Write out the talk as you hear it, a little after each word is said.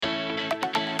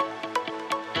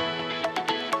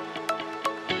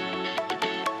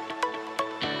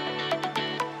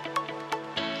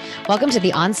Welcome to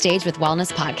the On Stage with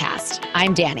Wellness podcast.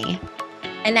 I'm Danny.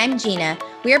 And I'm Gina.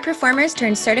 We are performers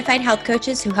turned certified health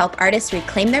coaches who help artists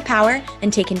reclaim their power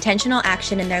and take intentional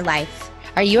action in their life.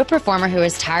 Are you a performer who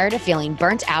is tired of feeling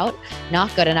burnt out,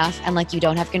 not good enough, and like you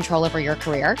don't have control over your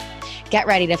career? Get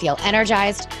ready to feel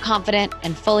energized, confident,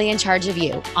 and fully in charge of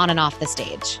you on and off the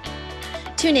stage.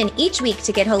 Tune in each week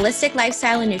to get holistic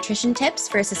lifestyle and nutrition tips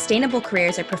for a sustainable career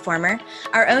as a performer,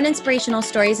 our own inspirational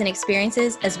stories and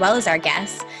experiences, as well as our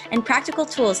guests, and practical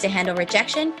tools to handle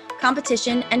rejection,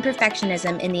 competition, and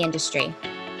perfectionism in the industry.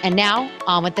 And now,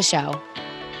 on with the show.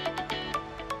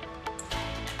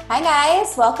 Hi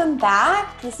guys, welcome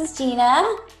back. This is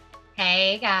Gina.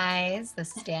 Hey guys,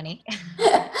 this is Danny.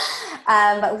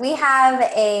 We have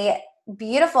a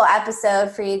beautiful episode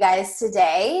for you guys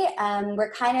today.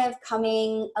 We're kind of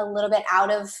coming a little bit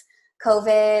out of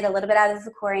COVID, a little bit out of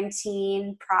the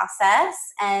quarantine process,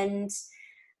 and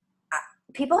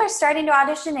people are starting to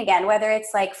audition again, whether it's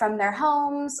like from their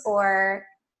homes or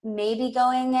maybe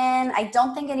going in. I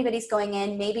don't think anybody's going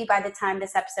in, maybe by the time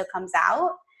this episode comes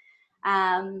out.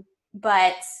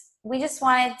 But we just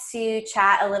wanted to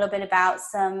chat a little bit about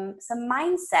some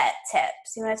mindset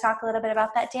tips. You want to talk a little bit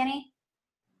about that, Danny?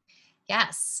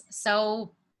 Yes.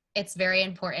 So it's very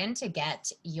important to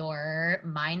get your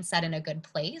mindset in a good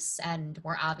place. And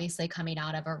we're obviously coming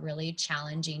out of a really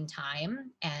challenging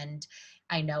time. And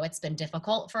I know it's been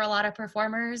difficult for a lot of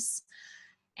performers.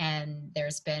 And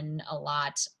there's been a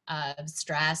lot of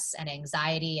stress and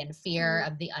anxiety and fear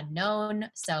of the unknown.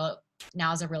 So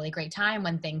now is a really great time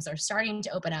when things are starting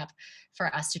to open up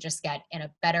for us to just get in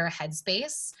a better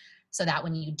headspace so that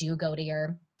when you do go to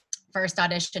your first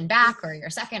audition back or your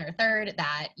second or third,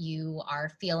 that you are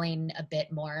feeling a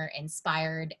bit more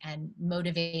inspired and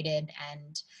motivated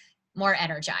and more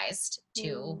energized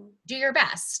to do your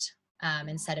best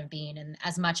instead of being in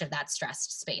as much of that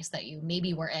stressed space that you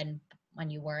maybe were in when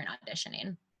you weren't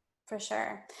auditioning. For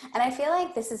sure. And I feel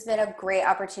like this has been a great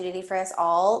opportunity for us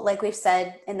all, like we've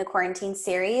said in the quarantine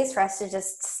series, for us to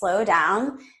just slow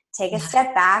down, take a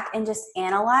step back, and just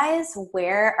analyze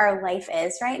where our life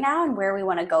is right now and where we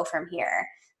want to go from here.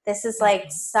 This is like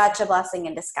such a blessing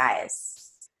in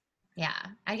disguise. Yeah.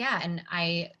 And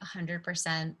I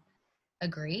 100%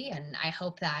 agree. And I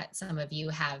hope that some of you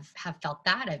have felt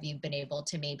that, if you've been able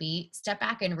to maybe step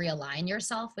back and realign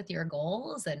yourself with your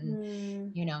goals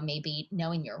and, maybe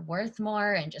knowing your worth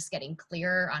more and just getting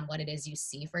clearer on what it is you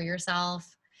see for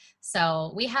yourself.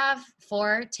 So we have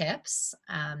 4 tips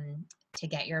to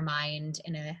get your mind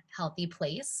in a healthy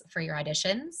place for your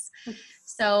auditions.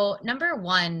 So number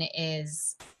 1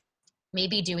 is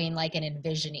maybe doing like a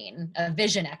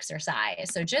vision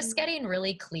exercise. So just getting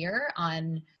really clear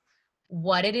on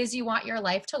what it is you want your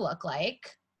life to look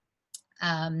like.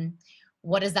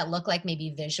 What does that look like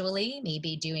maybe visually,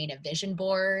 maybe doing a vision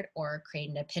board or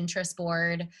creating a Pinterest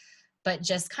board, but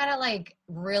just kind of like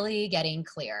really getting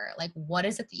clear, like what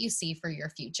is it that you see for your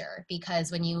future? Because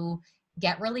when you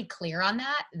get really clear on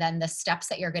that, then the steps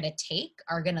that you're going to take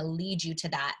are going to lead you to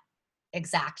that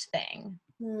exact thing,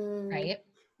 right?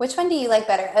 Which one do you like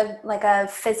better, like a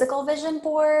physical vision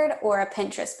board or a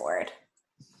Pinterest board?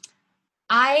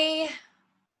 I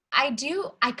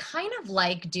kind of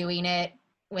like doing it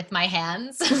with my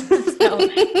hands. So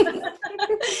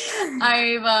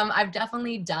I've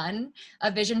definitely done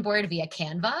a vision board via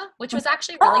Canva, which was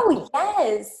actually really cool. Oh,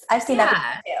 yes. I've seen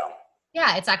that too.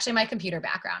 Yeah, it's actually my computer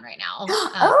background right now.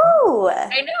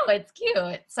 I know, it's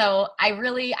cute. So I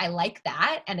like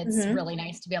that. And it's really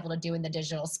nice to be able to do in the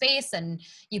digital space. And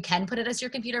you can put it as your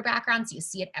computer background, so you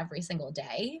see it every single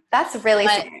day. That's really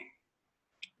smart.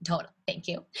 Totally. Thank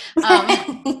you.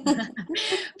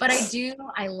 But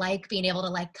I like being able to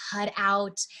like cut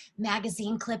out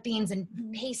magazine clippings and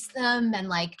paste them. And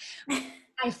like,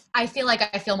 I feel like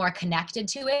I feel more connected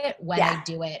to it when I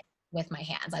do it with my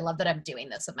hands. I love that I'm doing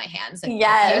this with my hands.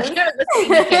 Yes.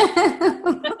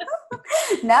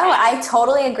 No, I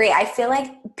totally agree. I feel like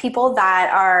people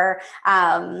that are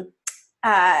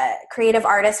creative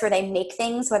artists where they make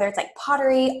things, whether it's like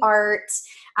pottery, art,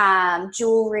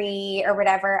 jewelry or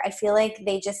whatever, I feel like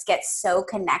they just get so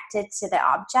connected to the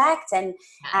object and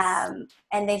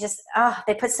they just,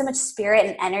 they put so much spirit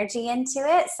and energy into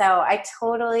it. So I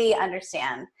totally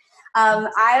understand.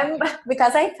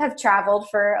 Because I have traveled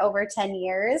for over 10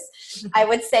 years, I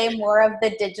would say more of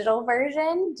the digital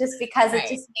version just because it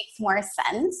just makes more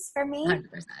sense for me.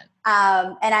 100%.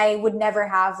 And I would never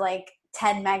have like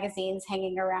 10 magazines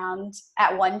hanging around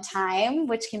at one time,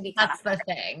 which can be That's the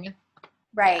thing.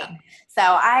 Right. Yeah. So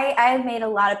I've made a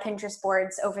lot of Pinterest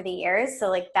boards over the years. So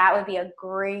like that would be a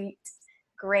great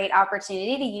great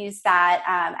opportunity to use that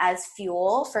as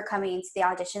fuel for coming into the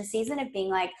audition season of being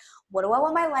like, what do I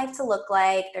want my life to look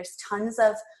like? There's tons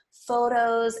of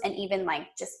photos and even like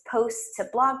just posts to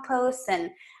blog posts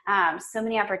and so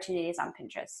many opportunities on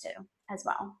Pinterest too as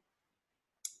well.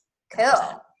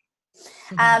 Cool.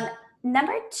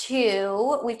 Number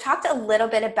 2, we've talked a little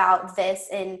bit about this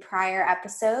in prior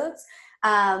episodes,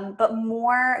 but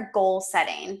more goal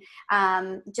setting.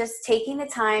 Just taking the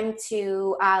time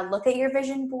to look at your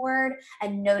vision board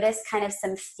and notice kind of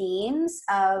some themes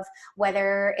of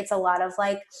whether it's a lot of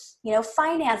like,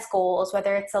 finance goals,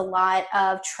 whether it's a lot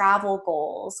of travel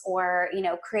goals, or,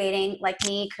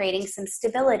 creating some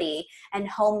stability and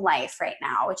home life right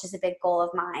now, which is a big goal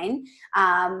of mine.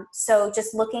 So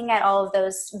just looking at all of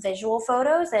those visual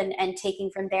photos and taking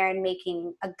from there and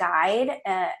making a guide,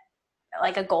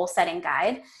 like a goal setting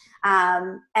guide.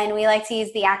 And we like to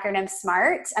use the acronym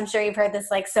SMART. I'm sure you've heard this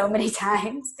like so many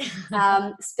times.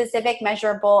 Specific,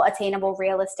 measurable, attainable,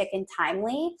 realistic, and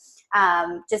timely.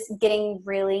 Just getting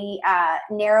really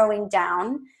narrowing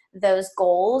down those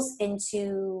goals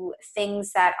into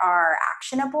things that are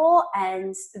actionable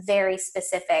and very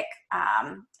specific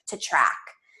to track.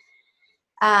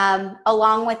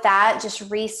 Along with that, just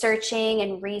researching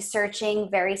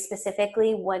very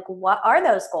specifically, like what are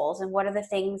those goals and what are the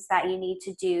things that you need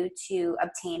to do to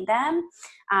obtain them,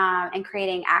 and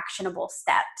creating actionable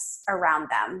steps around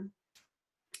them.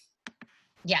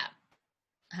 Yeah,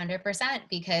 100%.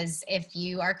 Because if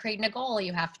you are creating a goal,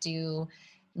 you have to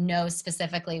know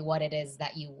specifically what it is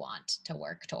that you want to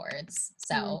work towards.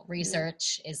 So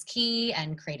research is key,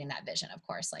 and creating that vision, of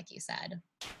course, like you said.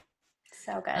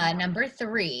 So good. Number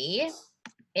 3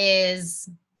 is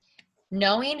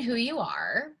knowing who you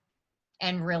are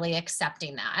and really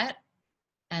accepting that.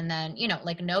 And then,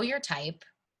 know your type.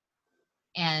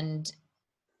 And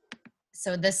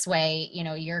so this way,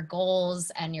 your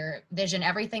goals and your vision,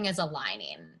 everything is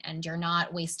aligning, and you're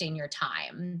not wasting your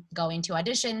time going to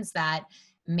auditions that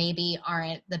maybe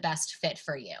aren't the best fit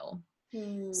for you.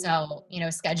 So,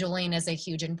 scheduling is a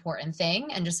huge important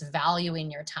thing, and just valuing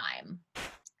your time.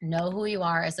 Know who you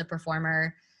are as a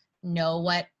performer, know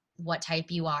what type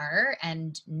you are,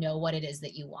 and know what it is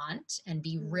that you want, and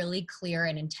be really clear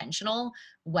and intentional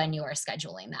when you are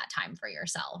scheduling that time for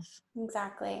yourself.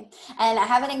 Exactly. And I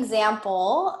have an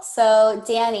example. So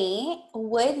Danny,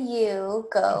 would you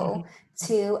go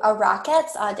to a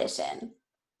Rockettes audition?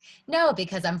 No,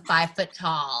 because I'm 5 foot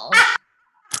tall.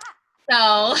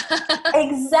 So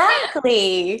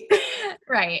Exactly.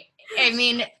 Right. I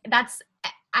mean,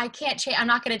 I can't change. I'm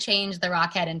not going to change the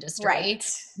Rockette industry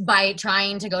by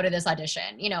trying to go to this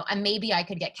audition, and maybe I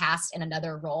could get cast in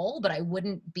another role, but I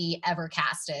wouldn't be ever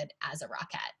casted as a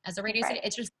Rockette, as a radio station.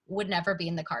 It just would never be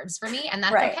in the cards for me. And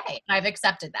that's okay. And I've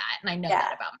accepted that. And I know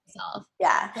that about myself.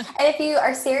 Yeah. And if you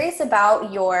are serious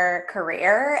about your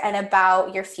career and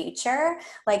about your future,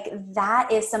 like that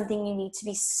is something you need to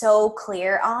be so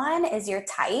clear on, is your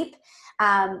type.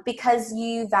 Because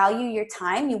you value your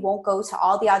time, you won't go to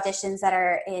all the auditions that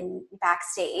are in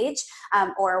backstage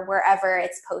or wherever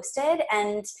it's posted.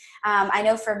 And I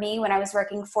know for me, when I was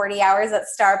working 40 hours at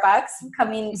Starbucks,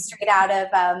 coming straight out of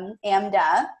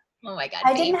AMDA, oh my God,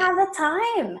 I didn't have the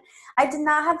time. I did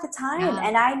not have the time. Yeah.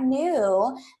 And I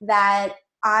knew that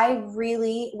I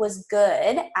really was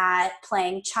good at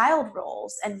playing child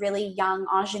roles and really young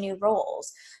ingenue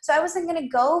roles. So I wasn't going to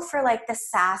go for like the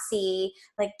sassy,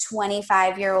 like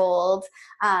 25-year-old,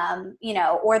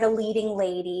 or the leading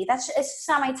lady. It's just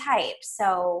not my type.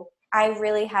 So I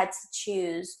really had to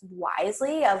choose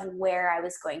wisely of where I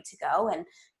was going to go, and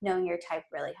knowing your type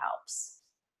really helps.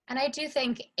 And I do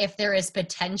think if there is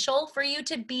potential for you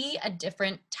to be a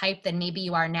different type than maybe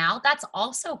you are now, that's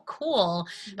also cool,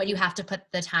 but you have to put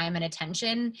the time and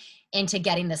attention into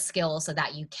getting the skills so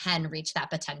that you can reach that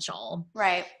potential.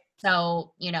 Right.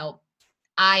 So,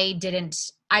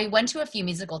 I went to a few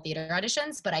musical theater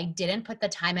auditions, but I didn't put the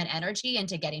time and energy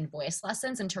into getting voice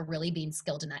lessons and to really being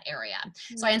skilled in that area.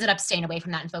 Mm-hmm. So I ended up staying away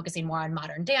from that and focusing more on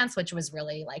modern dance, which was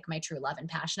really like my true love and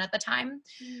passion at the time.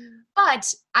 Mm-hmm.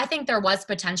 But I think there was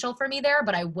potential for me there,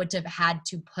 but I would have had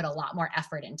to put a lot more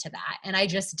effort into that. And I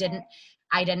just didn't.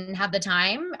 I didn't have the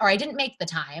time, or I didn't make the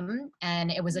time, and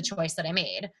it was a choice that I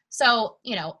made. So,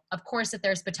 of course, if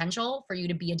there's potential for you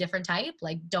to be a different type,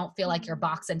 like don't feel like you're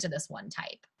boxed into this one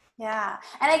type. Yeah.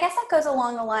 And I guess that goes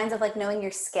along the lines of like knowing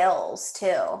your skills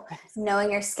too,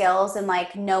 knowing your skills and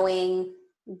like knowing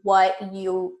what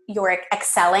you're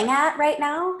excelling at right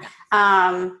now,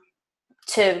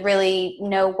 to really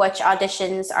know which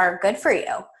auditions are good for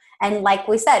you. And like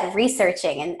we said,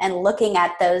 researching and looking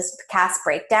at those cast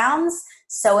breakdowns,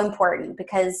 so important,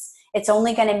 because it's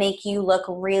only going to make you look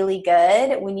really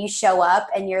good when you show up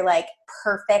and you're like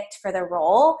perfect for the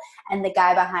role, and the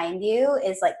guy behind you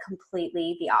is like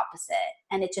completely the opposite,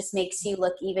 and it just makes you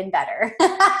look even better.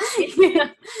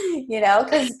 You know,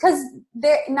 because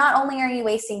they're not only are you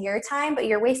wasting your time, but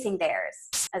you're wasting theirs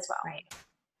as well. Right.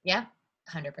 Yeah,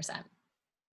 100%.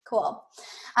 Cool.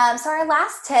 So our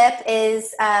last tip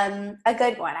is a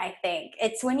good one, I think.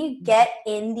 It's when you get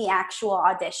in the actual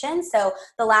audition. So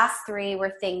the last three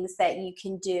were things that you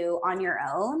can do on your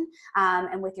own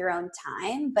and with your own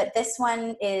time. But this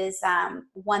one is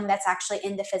one that's actually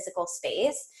in the physical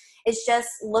space. It's just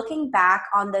looking back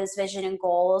on those vision and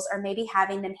goals, or maybe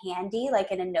having them handy,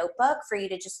 like in a notebook for you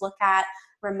to just look at,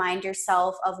 remind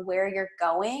yourself of where you're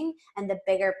going and the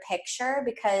bigger picture,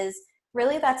 because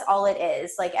really that's all it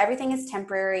is. Like everything is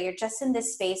temporary. You're just in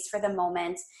this space for the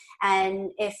moment. And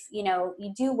if, you know,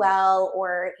 you do well,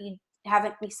 or you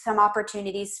have some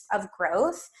opportunities of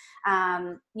growth,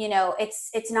 you know,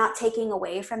 it's not taking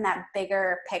away from that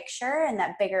bigger picture and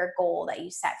that bigger goal that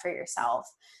you set for yourself.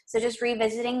 So just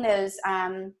revisiting those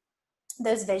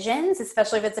visions,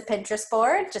 especially if it's a Pinterest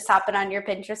board, just hopping on your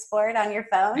Pinterest board on your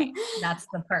phone. Right. That's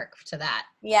the perk to that.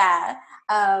 Yeah.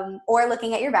 Or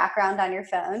looking at your background on your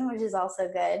phone, which is also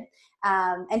good.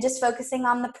 And just focusing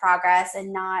on the progress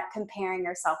and not comparing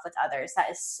yourself with others. That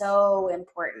is so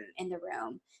important in the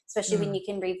room, especially when you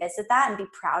can revisit that and be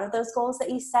proud of those goals that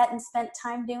you set and spent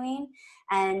time doing,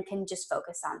 and can just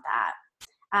focus on that.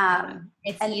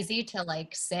 It's easy to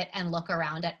like sit and look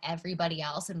around at everybody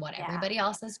else and what everybody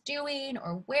else is doing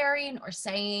or wearing or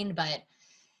saying, but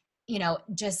you know,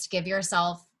 just give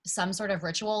yourself some sort of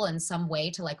ritual and some way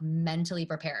to like mentally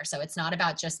prepare. So it's not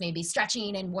about just maybe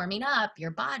stretching and warming up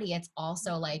your body. It's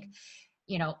also like,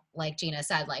 you know, like Gina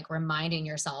said, like reminding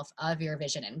yourself of your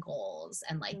vision and goals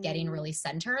and like getting really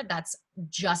centered. That's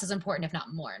just as important, if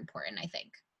not more important, I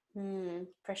think.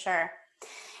 For sure.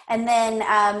 And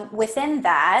then within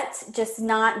that, just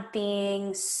not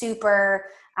being super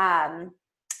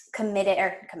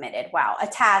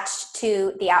attached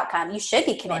to the outcome. You should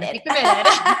be committed.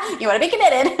 You want to be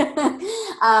committed,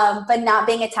 but not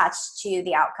being attached to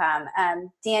the outcome.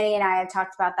 Danny and I have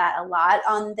talked about that a lot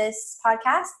on this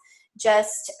podcast.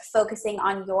 Just focusing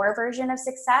on your version of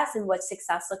success and what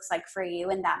success looks like for you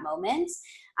in that moment,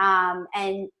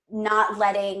 and not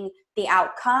letting the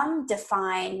outcome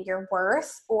define your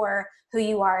worth or who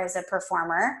you are as a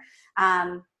performer.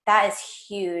 That is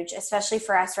huge, especially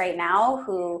for us right now,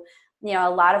 who, you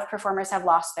know, a lot of performers have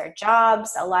lost their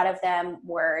jobs. A lot of them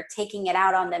were taking it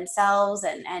out on themselves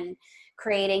and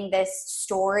creating this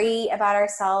story about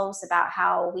ourselves, about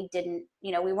how we didn't,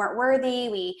 you know, we weren't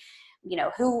worthy. You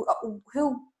know, who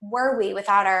were we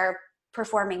without our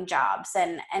performing jobs?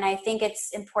 And I think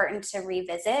it's important to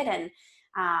revisit and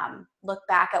look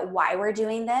back at why we're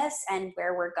doing this and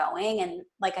where we're going. And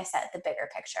like I said, the bigger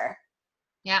picture.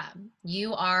 Yeah.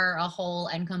 You are a whole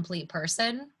and complete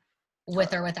person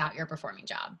with or without your performing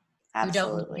job.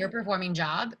 Absolutely. You don't need your performing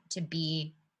job to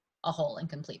be a whole and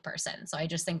complete person. So I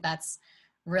just think that's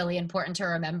really important to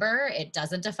remember. It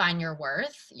doesn't define your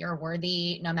worth. You're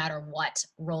worthy no matter what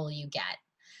role you get.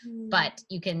 But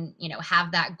you can, you know,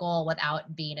 have that goal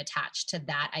without being attached to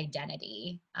that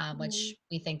identity, which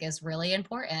we think is really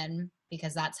important,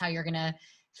 because that's how you're going to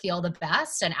feel the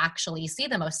best and actually see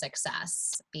the most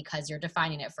success, because you're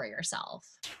defining it for yourself.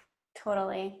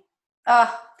 Totally.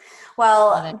 Oh,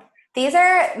 well, these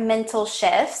are mental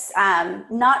shifts,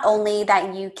 not only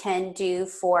that you can do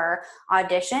for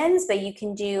auditions, but you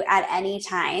can do at any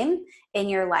time in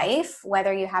your life,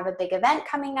 whether you have a big event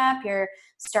coming up, you're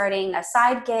starting a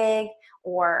side gig,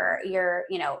 or you're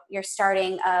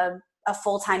starting a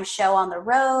full-time show on the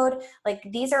road. Like,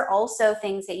 these are also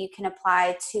things that you can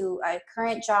apply to a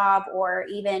current job, or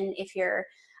even if you're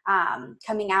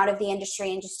coming out of the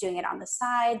industry and just doing it on the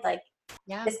side. Like,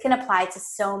 this can apply to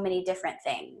so many different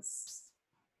things.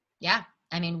 Yeah.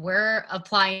 I mean, we're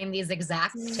applying these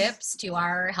exact tips to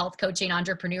our health coaching,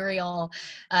 entrepreneurial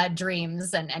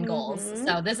dreams and goals.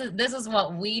 So this is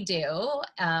what we do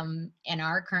in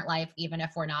our current life, even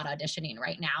if we're not auditioning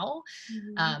right now.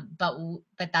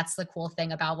 But that's the cool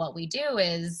thing about what we do,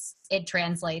 is it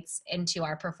translates into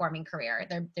our performing career.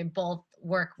 They both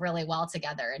work really well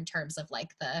together in terms of like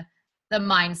the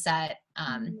mindset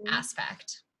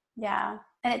aspect. Yeah.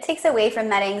 And it takes away from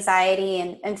that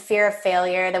anxiety and fear of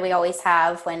failure that we always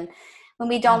have when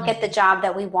we don't get the job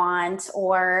that we want,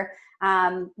 or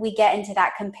we get into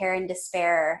that compare and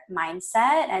despair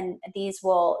mindset. And these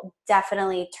will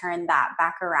definitely turn that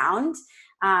back around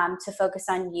to focus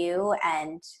on you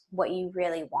and what you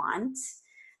really want,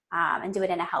 and do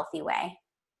it in a healthy way.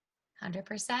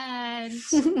 100%.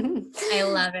 I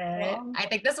love it. I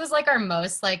think this was like our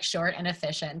most like short and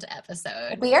efficient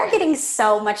episode. We are getting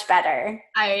so much better.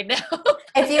 I know.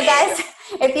 If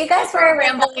you guys were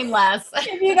rambling less.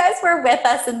 If you guys were with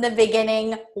us in the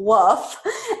beginning, woof.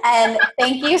 And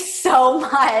thank you so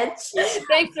much.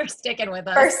 Thanks for sticking with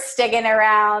us. For sticking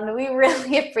around. We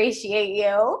really appreciate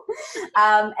you.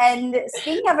 And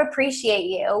speaking of appreciate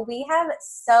you, we have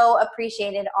so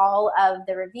appreciated all of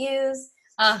the reviews,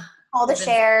 all the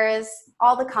shares,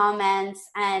 all the comments,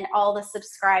 and all the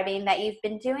subscribing that you've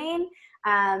been doing.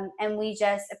 And we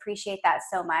just appreciate that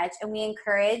so much. And we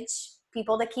encourage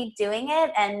people to keep doing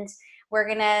it. And we're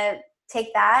going to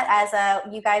take that as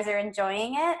you guys are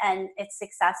enjoying it and it's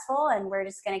successful. And we're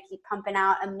just going to keep pumping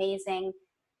out amazing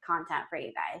content for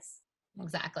you guys.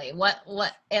 Exactly. What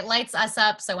it lights us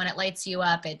up. So when it lights you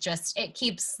up, it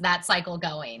keeps that cycle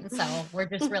going. So we're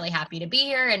just really happy to be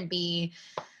here and be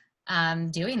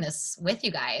doing this with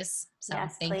you guys. So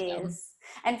yes, thank please. you.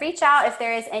 And reach out if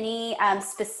there is any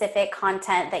specific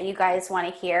content that you guys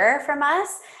want to hear from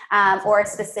us, or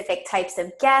specific types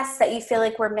of guests that you feel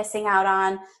like we're missing out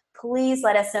on. Please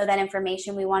let us know that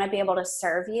information. We want to be able to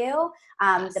serve you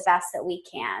the best that we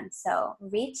can. So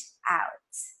reach out.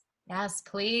 Yes,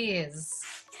 please.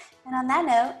 And on that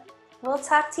note, we'll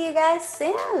talk to you guys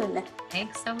soon.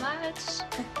 Thanks so much.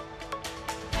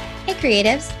 Hey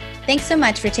creatives, thanks so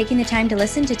much for taking the time to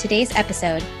listen to today's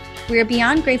episode. We are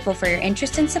beyond grateful for your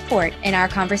interest and support in our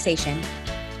conversation.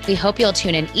 We hope you'll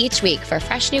tune in each week for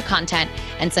fresh new content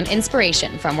and some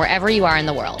inspiration from wherever you are in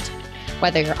the world.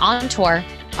 Whether you're on tour,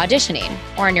 auditioning,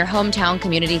 or in your hometown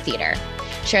community theater,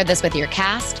 share this with your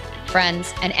cast,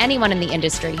 friends, and anyone in the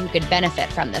industry who could benefit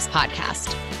from this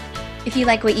podcast. If you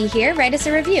like what you hear, write us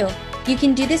a review. You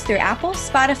can do this through Apple,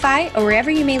 Spotify, or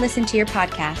wherever you may listen to your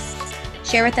podcasts.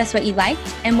 Share with us what you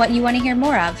liked and what you want to hear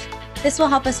more of. This will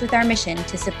help us with our mission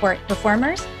to support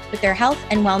performers with their health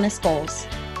and wellness goals.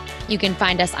 You can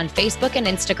find us on Facebook and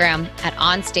Instagram at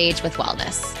On Stage with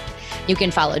Wellness. You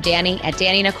can follow Danny at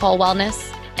Danny Nicole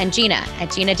Wellness and Gina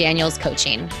at Gina Daniels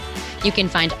Coaching. You can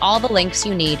find all the links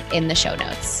you need in the show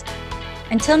notes.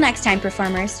 Until next time,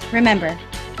 performers, remember,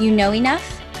 you know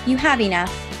enough, you have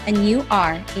enough, and you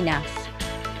are enough.